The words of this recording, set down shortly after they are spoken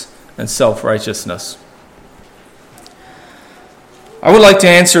and self-righteousness. I would like to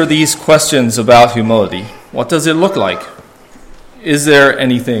answer these questions about humility. What does it look like? Is there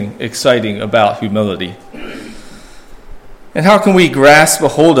anything exciting about humility? And how can we grasp a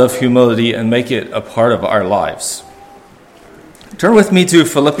hold of humility and make it a part of our lives? Turn with me to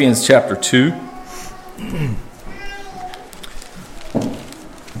Philippians chapter 2.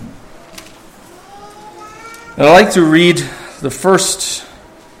 And I'd like to read the first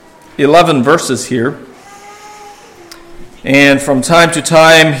 11 verses here. And from time to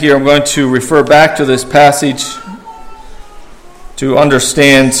time here, I'm going to refer back to this passage to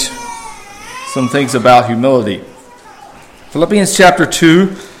understand some things about humility. Philippians chapter 2,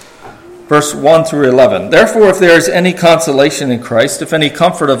 verse 1 through 11. Therefore, if there is any consolation in Christ, if any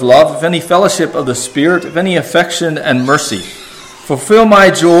comfort of love, if any fellowship of the Spirit, if any affection and mercy, fulfill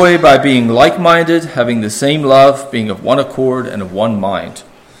my joy by being like-minded, having the same love, being of one accord and of one mind.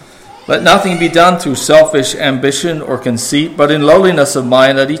 Let nothing be done through selfish ambition or conceit, but in lowliness of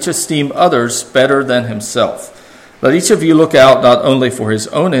mind let each esteem others better than himself. Let each of you look out not only for his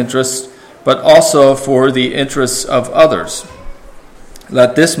own interest, but also for the interests of others.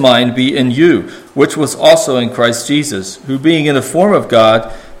 Let this mind be in you, which was also in Christ Jesus, who being in the form of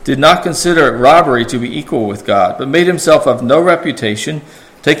God, did not consider it robbery to be equal with God, but made himself of no reputation,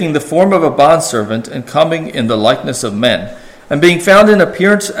 taking the form of a bondservant and coming in the likeness of men. And being found in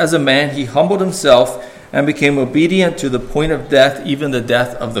appearance as a man, he humbled himself and became obedient to the point of death, even the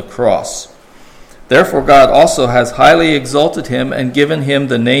death of the cross. Therefore God also has highly exalted him and given him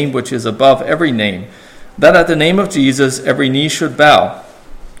the name which is above every name, that at the name of Jesus every knee should bow,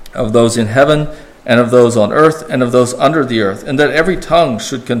 of those in heaven and of those on earth and of those under the earth, and that every tongue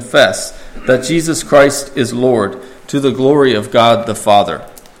should confess that Jesus Christ is Lord, to the glory of God the Father.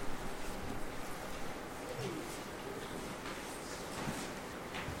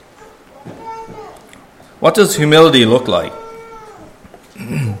 What does humility look like?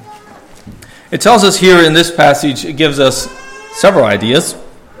 It tells us here in this passage, it gives us several ideas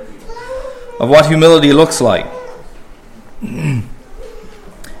of what humility looks like.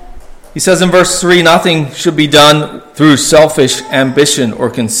 He says in verse 3, nothing should be done through selfish ambition or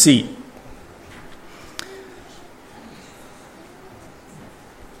conceit.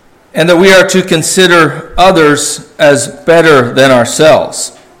 And that we are to consider others as better than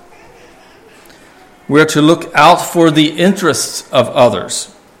ourselves. We are to look out for the interests of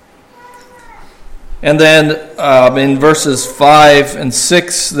others. And then in verses 5 and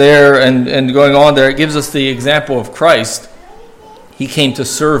 6 there and going on there, it gives us the example of Christ. He came to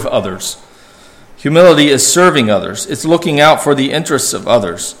serve others. Humility is serving others. It's looking out for the interests of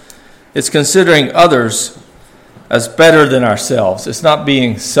others. It's considering others as better than ourselves. It's not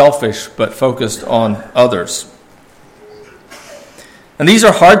being selfish, but focused on others. And these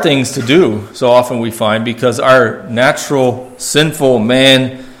are hard things to do, so often we find, because our natural, sinful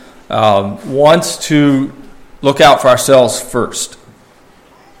man wants to look out for ourselves first.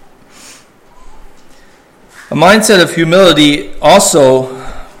 A mindset of humility also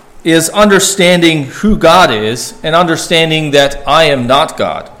is understanding who God is and understanding that I am not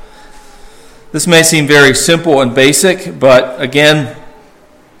God. This may seem very simple and basic, but again,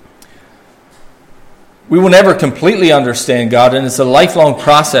 we will never completely understand God, and it's a lifelong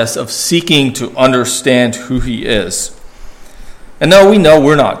process of seeking to understand who He is. And no, we know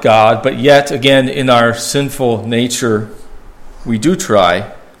we're not God, but yet, again, in our sinful nature, we do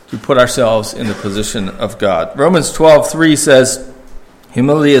try to put ourselves in the position of God. Romans 12:3 says,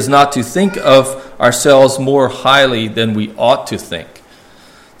 humility is not to think of ourselves more highly than we ought to think.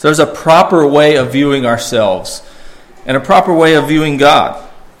 So there's a proper way of viewing ourselves and a proper way of viewing God.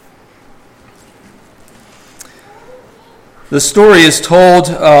 The story is told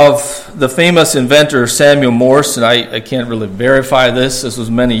of the famous inventor Samuel Morse, and I can't really verify this. This was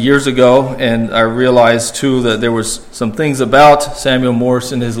many years ago, and I realized too that there was some things about Samuel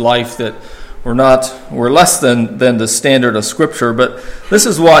Morse in his life that were less than the standard of Scripture. But this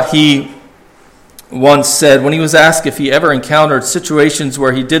is what he once said when he was asked if he ever encountered situations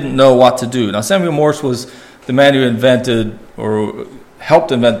where he didn't know what to do. Now, Samuel Morse was the man who invented or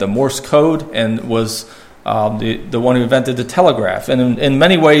helped invent the Morse code and was the one who invented the telegraph, and in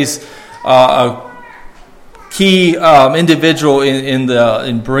many ways a key individual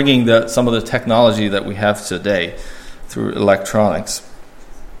in bringing some of the technology that we have today through electronics.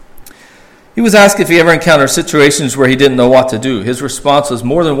 He was asked if he ever encountered situations where he didn't know what to do. His response was,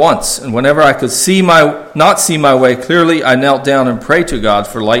 more than once, and whenever I could not see my way clearly, I knelt down and prayed to God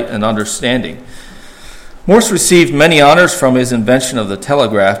for light and understanding. Morse received many honors from his invention of the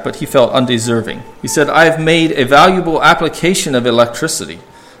telegraph, but he felt undeserving. He said, I have made a valuable application of electricity.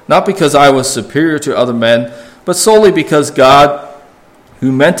 not because I was superior to other men, but solely because God,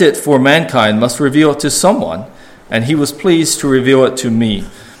 who meant it for mankind, must reveal it to someone, and he was pleased to reveal it to me.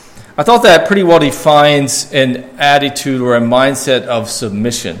 I thought that pretty well defines an attitude or a mindset of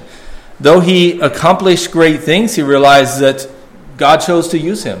submission. Though he accomplished great things, he realized that God chose to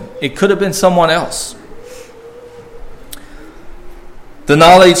use him. It could have been someone else. The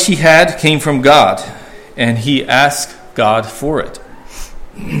knowledge he had came from God, and he asked God for it.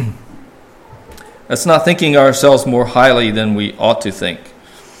 That's not thinking ourselves more highly than we ought to think.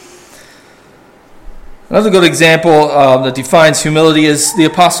 Another good example that defines humility is the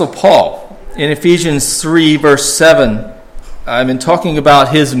Apostle Paul. In Ephesians 3, verse 7, I've been talking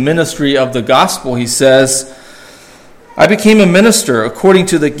about his ministry of the gospel. He says, I became a minister according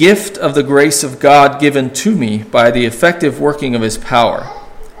to the gift of the grace of God given to me by the effective working of his power.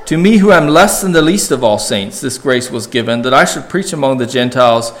 To me, who am less than the least of all saints, this grace was given, that I should preach among the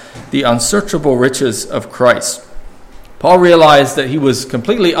Gentiles the unsearchable riches of Christ. Paul realized that he was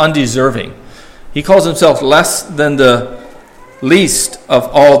completely undeserving. He calls himself less than the least of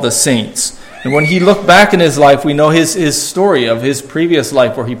all the saints. And when he looked back in his life, we know his story of his previous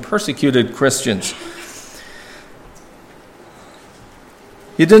life where he persecuted Christians.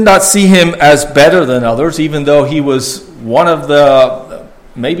 He did not see him as better than others, even though he was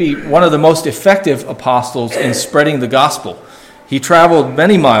maybe one of the most effective apostles in spreading the gospel. He traveled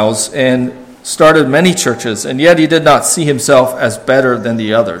many miles and started many churches, and yet he did not see himself as better than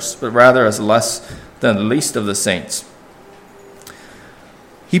the others, but rather as less than the least of the saints.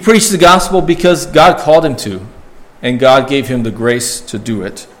 He preached the gospel because God called him to, and God gave him the grace to do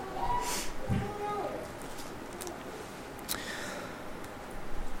it.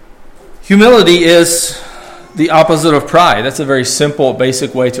 Humility is the opposite of pride. That's a very simple,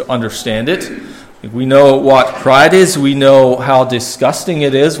 basic way to understand it. We know what pride is. We know how disgusting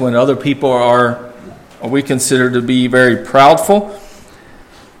it is when other people are we consider to be very proudful.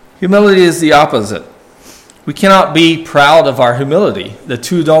 Humility is the opposite. We cannot be proud of our humility. The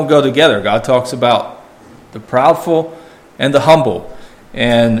two don't go together. God talks about the proudful and the humble.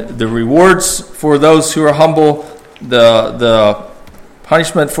 And the rewards for those who are humble, the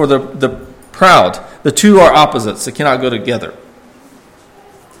punishment for the proud. The two are opposites. They cannot go together.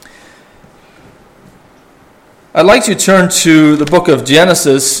 I'd like to turn to the book of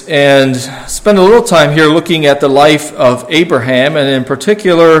Genesis and spend a little time here looking at the life of Abraham, and in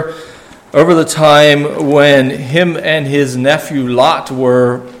particular over the time when him and his nephew Lot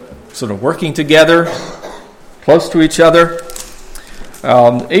were sort of working together, close to each other.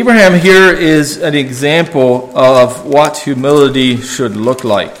 Abraham here is an example of what humility should look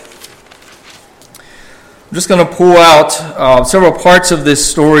like. I'm just going to pull out several parts of this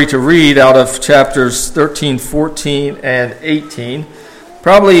story to read out of chapters 13, 14, and 18.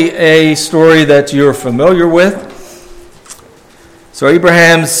 Probably a story that you're familiar with. So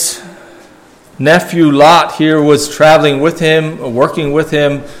Abraham's nephew Lot here was traveling with him, working with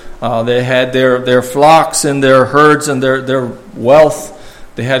him. They had their flocks and their herds and their wealth.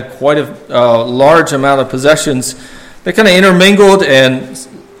 They had quite a large amount of possessions. They kind of intermingled, and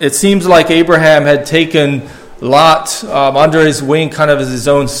it seems like Abraham had taken Lot under his wing kind of as his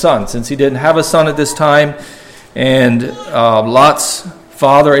own son, since he didn't have a son at this time, and Lot's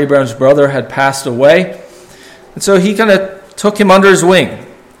father, Abraham's brother, had passed away. And so he kind of took him under his wing.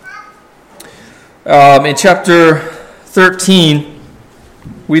 In chapter 13,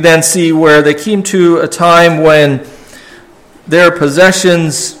 we then see where they came to a time when their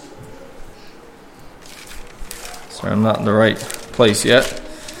possessions... Sorry, I'm not in the right place yet.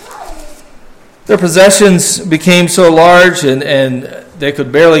 Their possessions became so large and they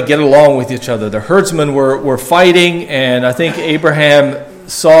could barely get along with each other. The herdsmen were fighting, and I think Abraham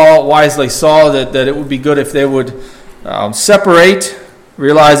wisely saw that it would be good if they would separate,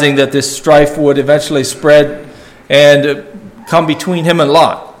 realizing that this strife would eventually spread and come between him and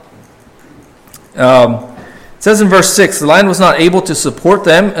Lot. It says in verse 6, the land was not able to support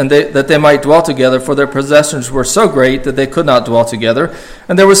them, and that they might dwell together, for their possessions were so great that they could not dwell together.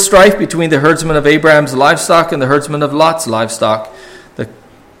 And there was strife between the herdsmen of Abraham's livestock and the herdsmen of Lot's livestock. The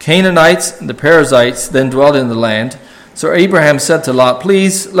Canaanites and the Perizzites then dwelled in the land. So Abraham said to Lot,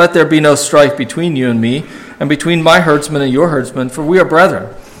 please let there be no strife between you and me, and between my herdsmen and your herdsmen, for we are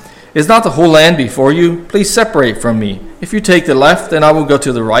brethren. Is not the whole land before you? Please separate from me. If you take the left, then I will go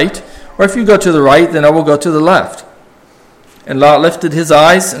to the right. Or if you go to the right, then I will go to the left. And Lot lifted his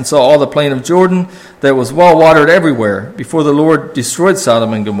eyes and saw all the plain of Jordan, that was well watered everywhere, before the Lord destroyed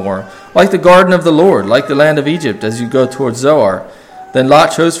Sodom and Gomorrah, like the garden of the Lord, like the land of Egypt, as you go towards Zoar. Then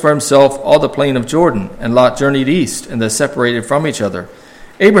Lot chose for himself all the plain of Jordan, and Lot journeyed east, and they separated from each other.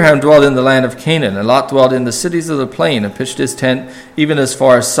 Abraham dwelt in the land of Canaan, and Lot dwelt in the cities of the plain and pitched his tent even as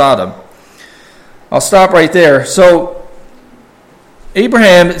far as Sodom. I'll stop right there. So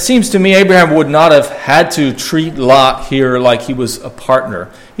Abraham, it seems to me, Abraham would not have had to treat Lot here like he was a partner.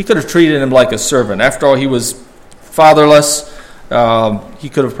 He could have treated him like a servant. After all, he was fatherless. He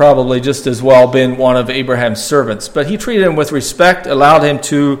could have probably just as well been one of Abraham's servants. But he treated him with respect, allowed him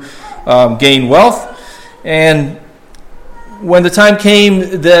to gain wealth, and when the time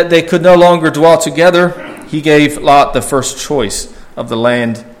came that they could no longer dwell together, he gave Lot the first choice of the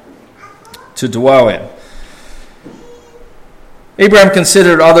land to dwell in. Abraham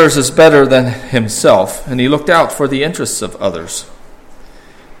considered others as better than himself, and he looked out for the interests of others.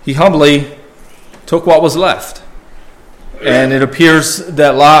 He humbly took what was left, and it appears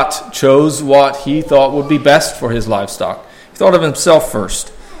that Lot chose what he thought would be best for his livestock. He thought of himself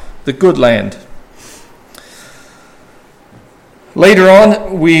first, the good land. Later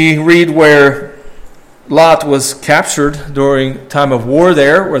on, we read where Lot was captured during time of war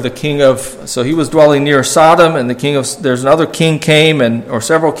there, where so he was dwelling near Sodom, and there's another king came, or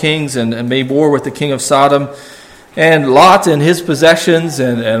several kings, and made war with the king of Sodom. And Lot and his possessions,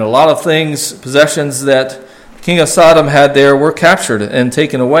 and a lot of possessions that the king of Sodom had there, were captured and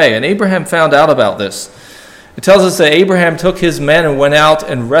taken away. And Abraham found out about this. It tells us that Abraham took his men and went out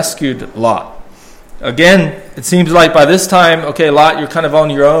and rescued Lot. Again, it seems like by this time, okay, Lot, you're kind of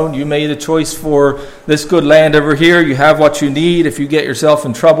on your own. You made a choice for this good land over here. You have what you need. If you get yourself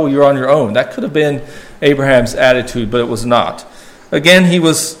in trouble, you're on your own. That could have been Abraham's attitude, but it was not. Again, he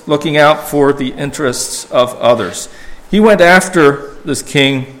was looking out for the interests of others. He went after this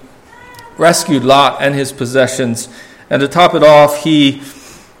king, rescued Lot and his possessions, and to top it off, he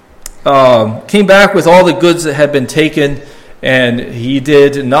came back with all the goods that had been taken, and he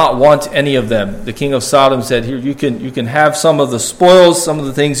did not want any of them. The king of Sodom said, "Here, you can have some of the spoils, some of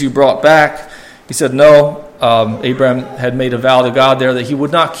the things you brought back." He said, "No." Abraham had made a vow to God there that he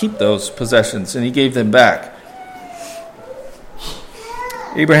would not keep those possessions, and he gave them back.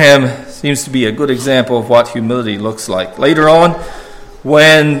 Abraham seems to be a good example of what humility looks like. Later on,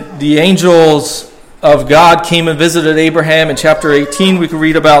 when the angels of God came and visited Abraham in chapter 18, we can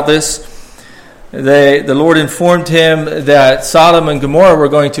read about this. The Lord informed him that Sodom and Gomorrah were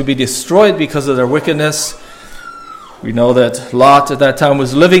going to be destroyed because of their wickedness. We know that Lot at that time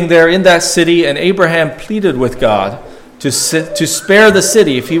was living there in that city, and Abraham pleaded with God to spare the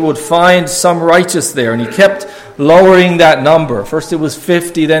city if he would find some righteous there. And he kept lowering that number. First it was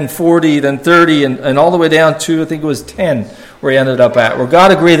 50, then 40, then 30, and all the way down to, I think it was 10, where he ended up at. Where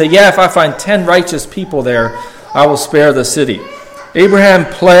God agreed that, if I find 10 righteous people there, I will spare the city. Abraham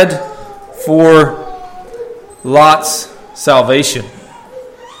pled for Lot's salvation.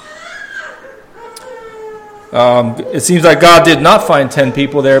 It seems like God did not find 10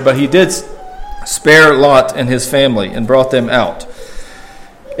 people there, but he did spare Lot and his family and brought them out.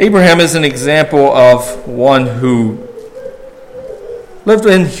 Abraham is an example of one who lived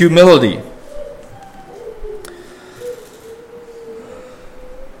in humility.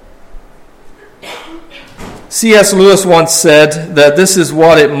 C.S. Lewis once said that this is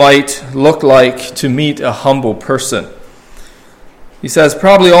what it might look like to meet a humble person. He says,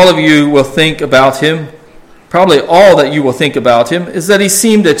 probably all that you will think about him is that he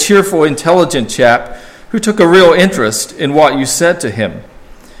seemed a cheerful, intelligent chap who took a real interest in what you said to him.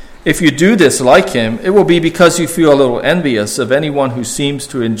 If you do dislike him, it will be because you feel a little envious of anyone who seems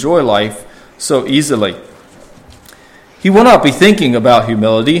to enjoy life so easily. He will not be thinking about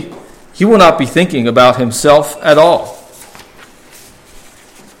humility. He will not be thinking about himself at all.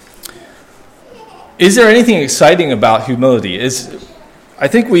 Is there anything exciting about humility? I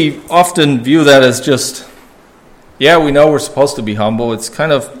think we often view that as just, we know we're supposed to be humble. It's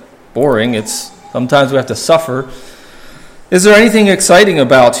kind of boring. Sometimes we have to suffer. Is there anything exciting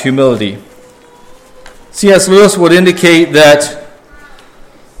about humility? C.S. Lewis would indicate that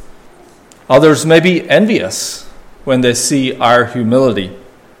others may be envious when they see our humility.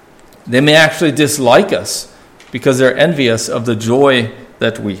 They may actually dislike us because they're envious of the joy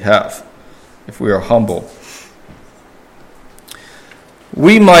that we have if we are humble.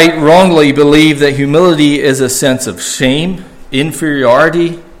 We might wrongly believe that humility is a sense of shame,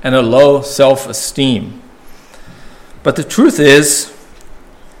 inferiority, and a low self-esteem. But the truth is,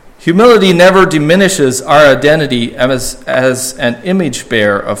 humility never diminishes our identity as an image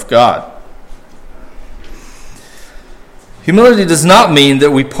bearer of God. Humility does not mean that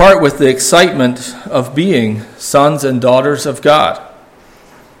we part with the excitement of being sons and daughters of God.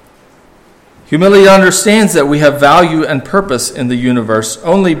 Humility understands that we have value and purpose in the universe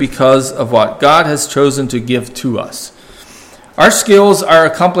only because of what God has chosen to give to us. Our skills, our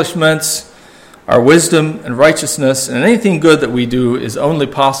accomplishments, our wisdom and righteousness, and anything good that we do is only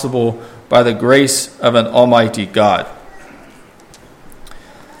possible by the grace of an almighty God.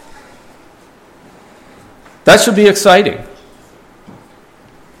 That should be exciting.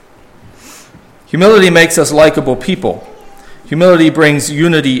 Humility makes us likable people. Humility brings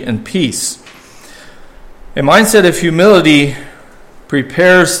unity and peace. A mindset of humility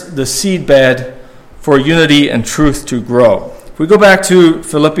prepares the seedbed for unity and truth to grow. If we go back to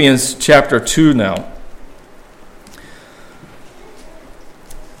Philippians chapter 2 now.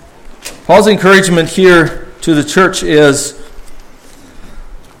 Paul's encouragement here to the church is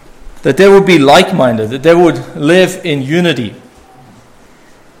that they would be like-minded, that they would live in unity.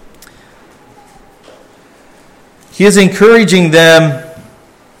 He is encouraging them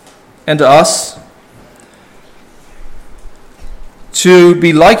and us to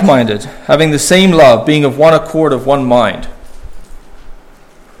be like-minded, having the same love, being of one accord, of one mind.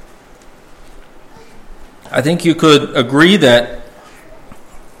 I think you could agree that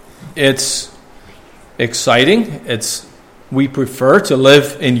it's exciting. We prefer to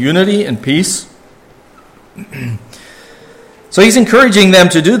live in unity and peace. So he's encouraging them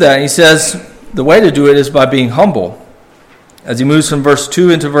to do that. He says the way to do it is by being humble. As he moves from verse 2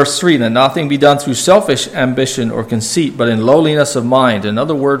 into verse 3, that nothing be done through selfish ambition or conceit, but in lowliness of mind.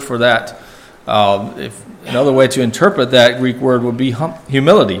 Another word for that, another way to interpret that Greek word would be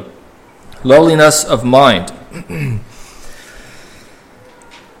humility. Lowliness of mind.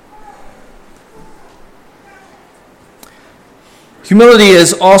 Humility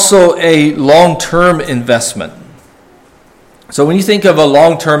is also a long-term investment. So when you think of a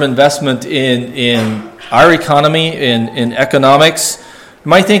long-term investment in our economy, in economics, you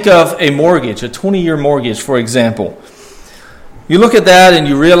might think of a mortgage, a 20-year mortgage, for example. You look at that and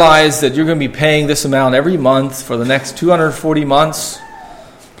you realize that you're going to be paying this amount every month for the next 240 months,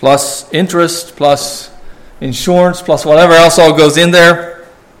 plus interest, plus insurance, plus whatever else all goes in there.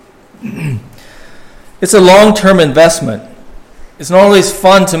 It's a long-term investment. It's not always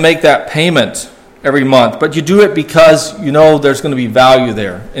fun to make that payment every month, but you do it because you know there's going to be value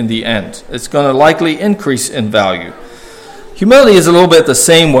there in the end. It's going to likely increase in value. Humility is a little bit the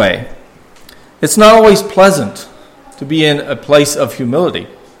same way. It's not always pleasant to be in a place of humility.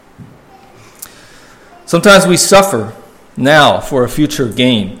 Sometimes we suffer now for a future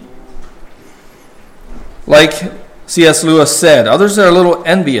gain. Like C.S. Lewis said, others are a little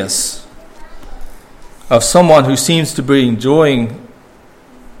envious of someone who seems to be enjoy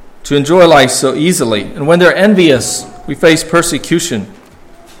life so easily. And when they're envious, we face persecution.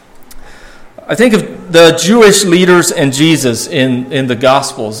 I think of the Jewish leaders and Jesus in the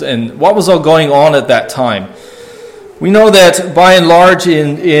Gospels and what was all going on at that time. We know that by and large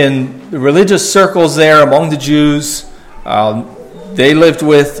in the religious circles there among the Jews, they lived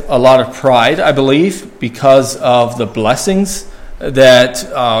with a lot of pride, I believe, because of the blessings that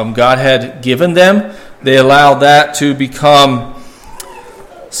God had given them. They allowed that to become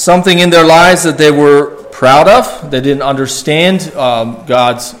something in their lives that they were proud of. They didn't understand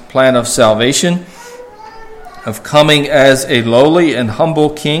God's plan of salvation, of coming as a lowly and humble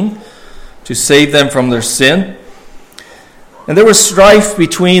king to save them from their sin. And there was strife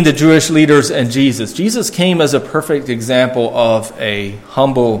between the Jewish leaders and Jesus. Jesus came as a perfect example of a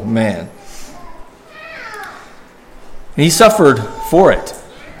humble man. And he suffered for it.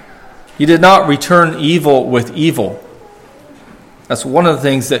 He did not return evil with evil. That's one of the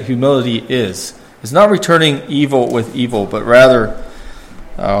things that humility is. It's not returning evil with evil, but rather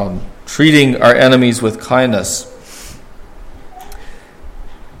treating our enemies with kindness.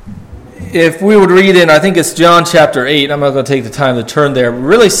 If we would read in, I think it's John chapter 8, I'm not going to take the time to turn there, we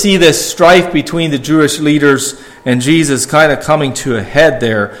really see this strife between the Jewish leaders and Jesus kind of coming to a head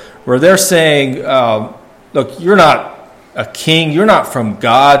there, where they're saying, look, you're not a king, you're not from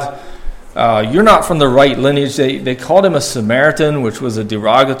God, you're not from the right lineage. They called him a Samaritan, which was a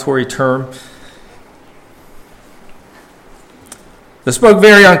derogatory term. They spoke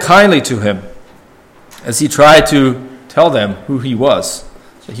very unkindly to him as he tried to tell them who he was.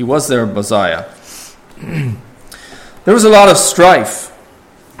 That he was their Messiah. There was a lot of strife.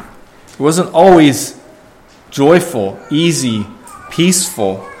 It wasn't always joyful, easy,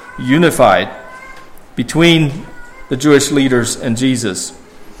 peaceful, unified between the Jewish leaders and Jesus.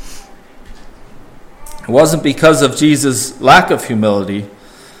 It wasn't because of Jesus' lack of humility,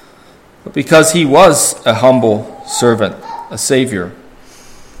 but because he was a humble servant, a Savior.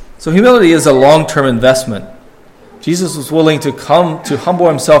 So humility is a long-term investment. Jesus was willing to come to humble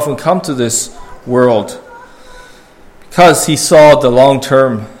himself and come to this world because he saw the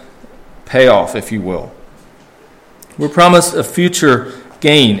long-term payoff, if you will. We're promised a future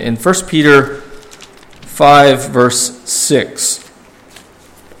gain in 1 Peter 5, verse 6.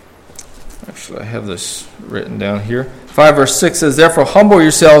 Actually, I have this written down here. 5, verse 6 says, "Therefore humble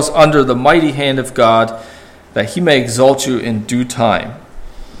yourselves under the mighty hand of God, that he may exalt you in due time."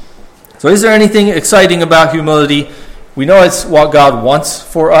 So is there anything exciting about humility? We know it's what God wants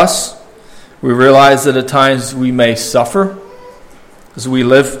for us. We realize that at times we may suffer as we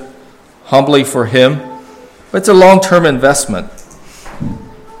live humbly for him. But it's a long-term investment.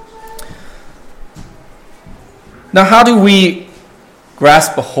 Now, how do we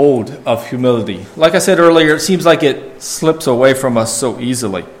grasp a hold of humility? Like I said earlier, it seems like it slips away from us so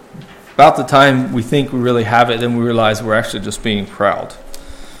easily. About the time we think we really have it, then we realize we're actually just being proud.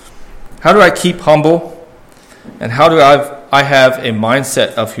 How do I keep humble? And how do I have a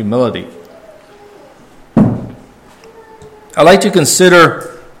mindset of humility? I'd like to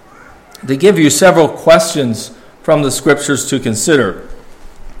give you several questions from the Scriptures to consider,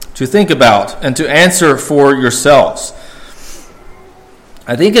 to think about, and to answer for yourselves.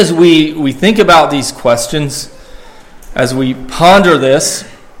 I think as we think about these questions, as we ponder this,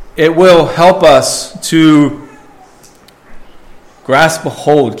 it will help us to grasp a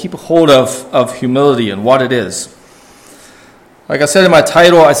hold, keep a hold of humility and what it is. Like I said in my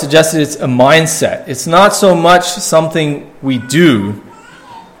title, I suggested it's a mindset. It's not so much something we do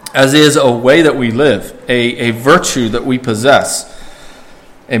as is a way that we live, a virtue that we possess,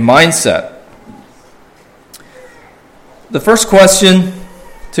 a mindset. The first question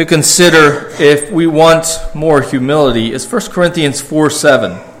to consider if we want more humility is 1 Corinthians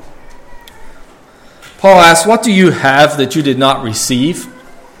 4:7. Paul asks, "What do you have that you did not receive?"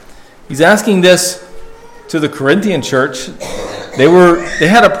 He's asking this to the Corinthian church. They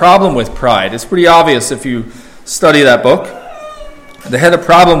had a problem with pride. It's pretty obvious if you study that book. They had a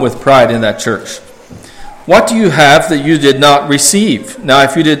problem with pride in that church. What do you have that you did not receive? Now,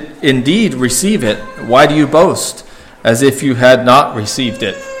 if you did indeed receive it, why do you boast as if you had not received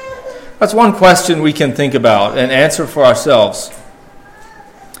it? That's one question we can think about and answer for ourselves.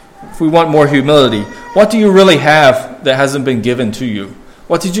 If we want more humility, what do you really have that hasn't been given to you?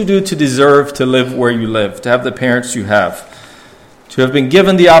 What did you do to deserve to live where you live, to have the parents you have, to have been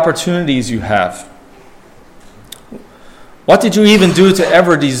given the opportunities you have? What did you even do to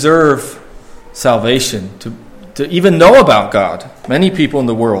ever deserve salvation, to even know about God? Many people in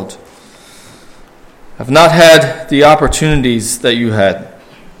the world have not had the opportunities that you had.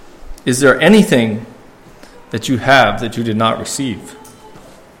 Is there anything that you have that you did not receive?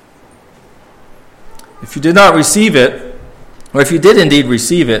 If you did not receive it, or if you did indeed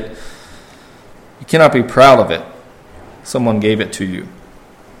receive it, you cannot be proud of it. Someone gave it to you.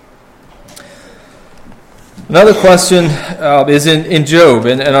 Another question is in Job,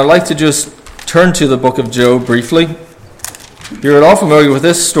 and I'd like to just turn to the book of Job briefly. If you're at all familiar with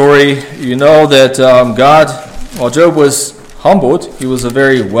this story, you know that while Job was humbled, he was a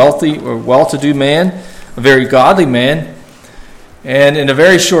very wealthy or well-to-do man, a very godly man, and in a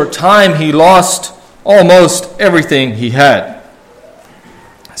very short time he lost almost everything he had,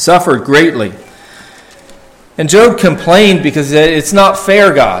 suffered greatly. And Job complained because it's not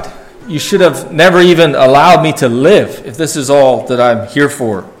fair, God. You should have never even allowed me to live if this is all that I'm here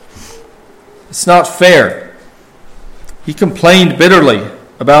for. It's not fair. He complained bitterly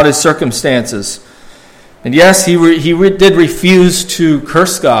about his circumstances. And yes, he did refuse to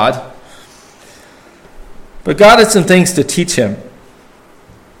curse God. But God had some things to teach him.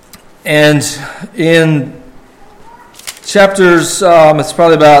 And in chapters, it's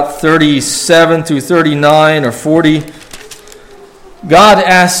probably about 37 through 39 or 40, God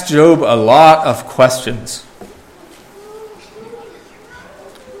asked Job a lot of questions.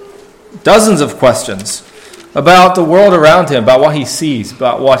 Dozens of questions about the world around him, about what he sees,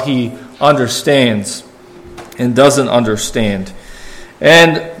 about what he understands and doesn't understand.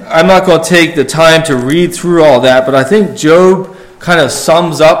 And I'm not going to take the time to read through all that, but I think Job kind of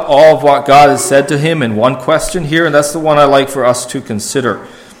sums up all of what God has said to him in one question here, and that's the one I like for us to consider.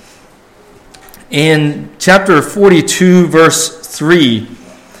 In chapter 42, verse 3,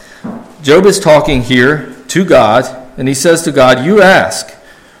 Job is talking here to God, and he says to God, "You ask,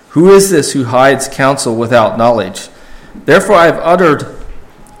 who is this who hides counsel without knowledge? Therefore I have uttered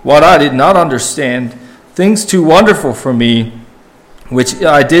what I did not understand, things too wonderful for me, which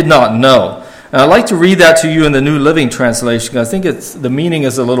I did not know." And I'd like to read that to you in the New Living Translation. I think the meaning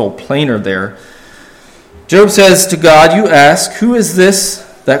is a little plainer there. Job says to God, "You ask, who is this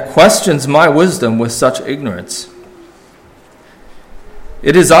that questions my wisdom with such ignorance?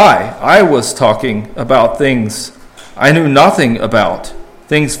 It is I was talking about things I knew nothing about,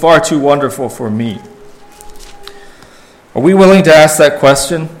 things far too wonderful for me." Are we willing to ask that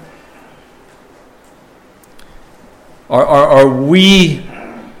question? Are we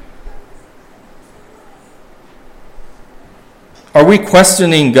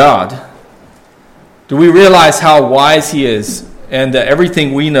questioning God? Do we realize how wise He is and that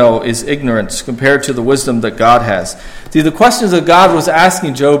everything we know is ignorance compared to the wisdom that God has? See, the questions that God was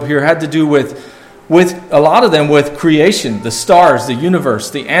asking Job here had to do with a lot of them with creation, the stars, the universe,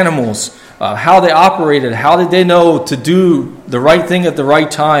 the animals, how they operated, how did they know to do the right thing at the right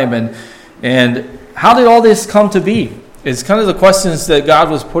time, and how did all this come to be? It's kind of the questions that God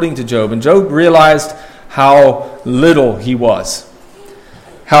was putting to Job. And Job realized how little he was,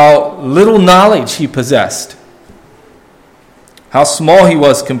 how little knowledge he possessed, how small he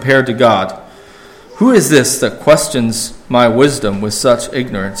was compared to God. Who is this that questions my wisdom with such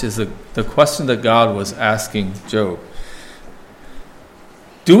ignorance? Is the question that God was asking Job.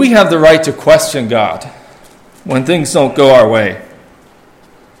 Do we have the right to question God when things don't go our way?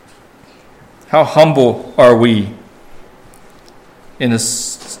 How humble are we in the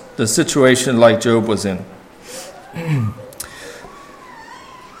situation like Job was in?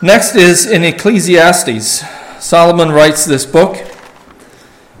 Next is in Ecclesiastes. Solomon writes this book,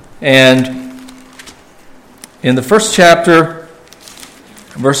 and in the first chapter,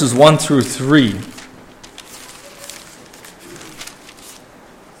 verses 1 through 3,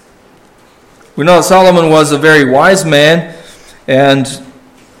 we know that Solomon was a very wise man, and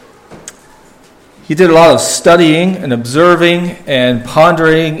he did a lot of studying and observing and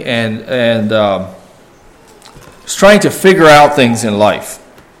pondering and was trying to figure out things in life.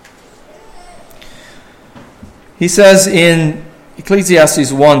 He says in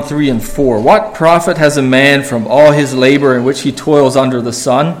Ecclesiastes 1, 3, and 4, "What profit has a man from all his labor in which he toils under the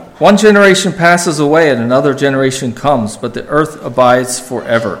sun? One generation passes away and another generation comes, but the earth abides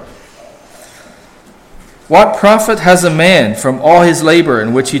forever. What profit has a man from all his labor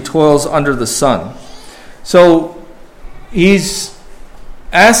in which he toils under the sun?" So he's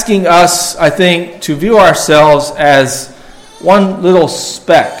asking us, I think, to view ourselves as one little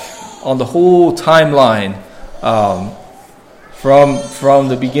speck on the whole timeline, from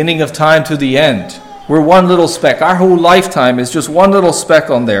the beginning of time to the end. We're one little speck. Our whole lifetime is just one little speck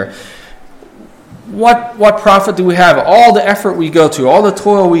on there. What profit do we have? All the effort we go to, all the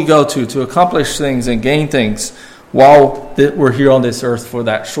toil we go to accomplish things and gain things while we're here on this earth for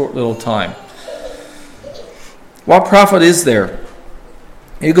that short little time. What profit is there?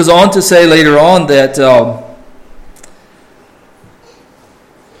 He goes on to say later on that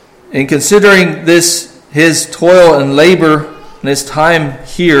in considering this, his toil and labor and his time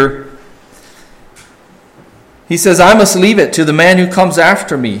here, he says, "I must leave it to the man who comes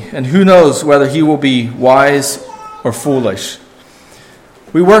after me, and who knows whether he will be wise or foolish."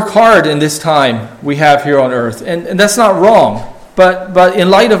 We work hard in this time we have here on earth, and that's not wrong. But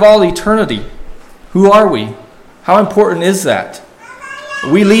in light of all eternity, who are we? How important is that?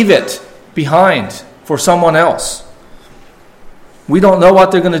 We leave it behind for someone else. We don't know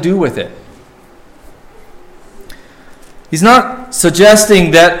what they're going to do with it. He's not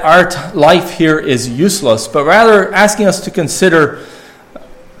suggesting that our life here is useless, but rather asking us to consider,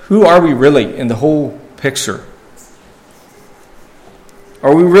 who are we really in the whole picture?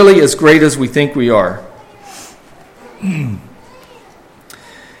 Are we really as great as we think we are? And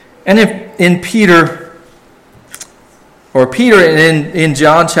in Peter in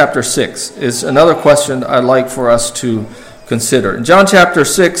John chapter 6 is another question I'd like for us to consider. In John chapter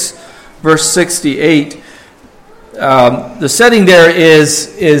 6, verse 68, the setting there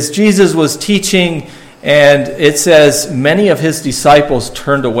is Jesus was teaching, and it says many of his disciples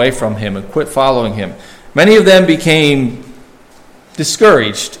turned away from him and quit following him. Many of them became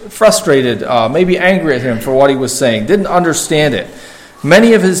discouraged, frustrated, maybe angry at him for what he was saying, didn't understand it.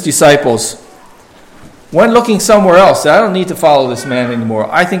 Many of his disciples went looking somewhere else. I don't need to follow this man anymore.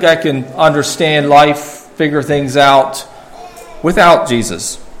 I think I can understand life, figure things out without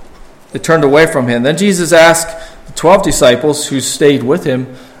Jesus. They turned away from him. Then Jesus asked the 12 disciples who stayed with him,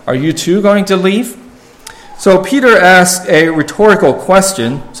 "Are you too going to leave?" So Peter asked a rhetorical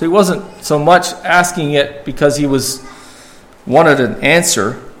question. So he wasn't so much asking it because he wanted an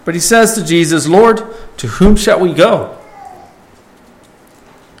answer. But he says to Jesus, "Lord, to whom shall we go?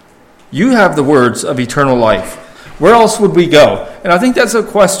 You have the words of eternal life. Where else would we go?" And I think that's a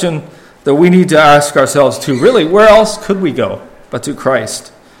question that we need to ask ourselves too. Really, where else could we go but to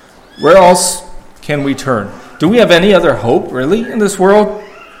Christ? Where else can we turn? Do we have any other hope, really, in this world?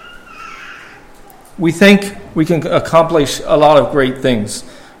 We think we can accomplish a lot of great things,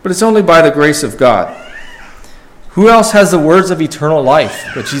 but it's only by the grace of God. Who else has the words of eternal life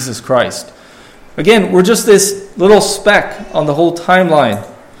but Jesus Christ? Again, we're just this this little speck on the whole timeline.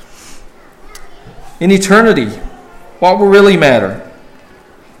 In eternity, what will really matter?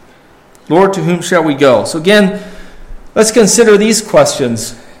 Lord, to whom shall we go? So again, let's consider these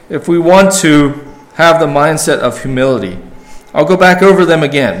questions if we want to have the mindset of humility. I'll go back over them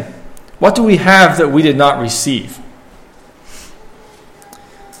again. What do we have that we did not receive?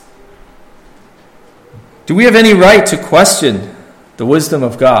 Do we have any right to question the wisdom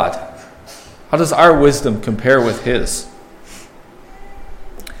of God? How does our wisdom compare with His?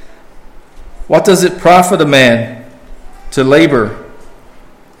 What does it profit a man to labor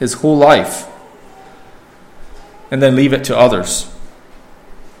his whole life and then leave it to others?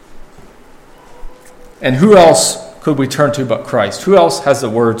 And who else could we turn to but Christ? Who else has the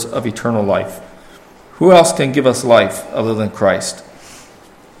words of eternal life? Who else can give us life other than Christ?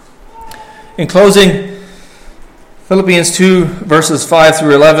 In closing, Philippians 2, verses 5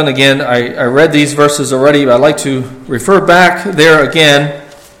 through 11. Again, I read these verses already, but I'd like to refer back there again.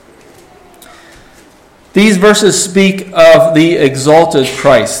 These verses speak of the exalted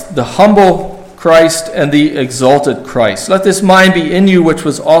Christ, the humble Christ and the exalted Christ. Let this mind be in you, which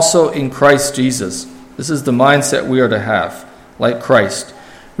was also in Christ Jesus. This is the mindset we are to have, like Christ.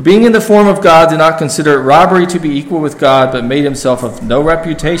 Who being in the form of God, did not consider it robbery to be equal with God, but made himself of no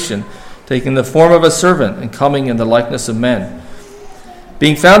reputation, taking the form of a servant and coming in the likeness of men.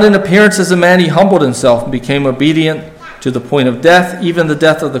 Being found in appearance as a man, he humbled himself and became obedient to the point of death, even the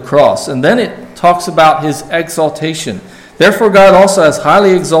death of the cross. And then it talks about his exaltation. Therefore God also has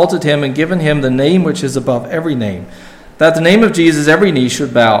highly exalted him and given him the name which is above every name, that the name of Jesus every knee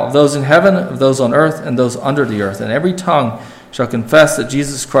should bow, of those in heaven, of those on earth, and those under the earth, and every tongue shall confess that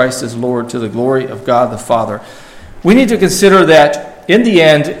Jesus Christ is Lord, to the glory of God the Father. We need to consider that in the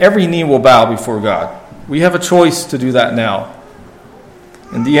end, every knee will bow before God. We have a choice to do that now.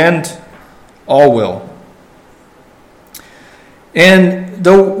 In the end, all will. And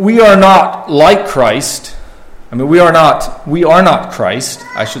though we are not like Christ, we are not Christ,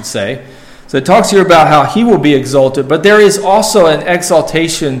 I should say. So it talks here about how he will be exalted, but there is also an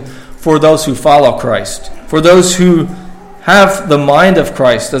exaltation for those who follow Christ, for those who have the mind of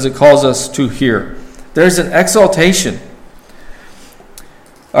Christ, as it calls us to here. There's an exaltation.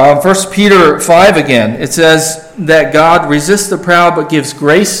 1 Peter 5 again, it says that God resists the proud but gives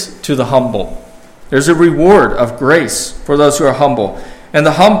grace to the humble. There's a reward of grace for those who are humble. And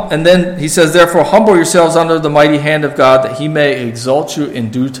then he says, therefore, humble yourselves under the mighty hand of God, that he may exalt you in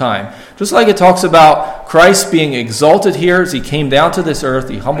due time. Just like it talks about Christ being exalted here as he came down to this earth,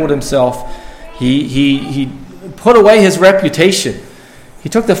 he humbled himself. He put away his reputation. He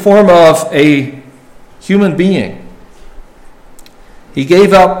took the form of a human being. He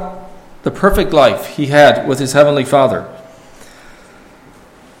gave up the perfect life he had with his heavenly Father.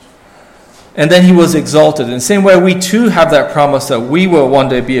 And then he was exalted. In the same way, we too have that promise that we will one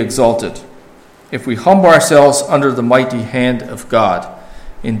day be exalted if we humble ourselves under the mighty hand of God.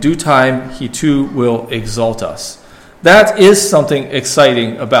 In due time, he too will exalt us. That is something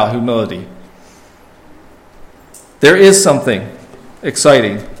exciting about humility. There is something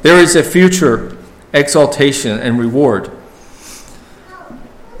exciting. There is a future exaltation and reward.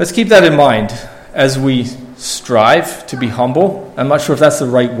 Let's keep that in mind as we strive to be humble. I'm not sure if that's the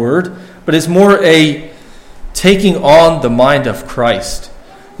right word, but it's more a taking on the mind of Christ.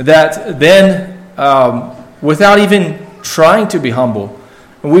 That then, without even trying to be humble,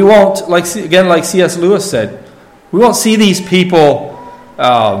 we won't, like C.S. Lewis said, we won't see these people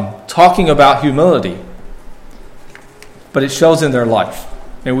talking about humility, but it shows in their life.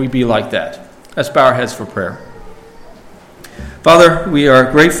 May we be like that. Let's bow our heads for prayer. Father, we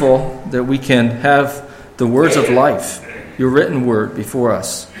are grateful that we can have the words of life, your written word, before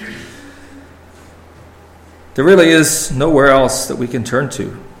us. There really is nowhere else that we can turn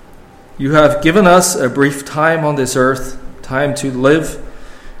to. You have given us a brief time on this earth, time to live.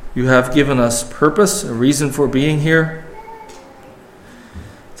 You have given us purpose, a reason for being here.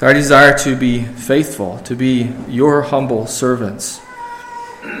 It's our desire to be faithful, to be your humble servants,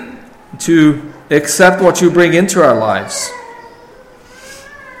 to accept what you bring into our lives,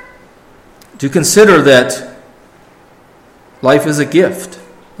 to consider that life is a gift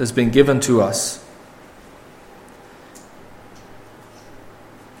that's been given to us.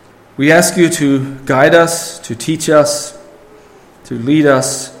 We ask you to guide us, to teach us, to lead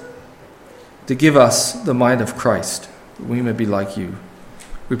us, to give us the mind of Christ, that we may be like you.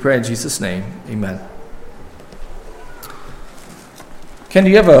 We pray in Jesus' name, amen. Ken, do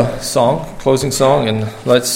you have a song, closing song? And let's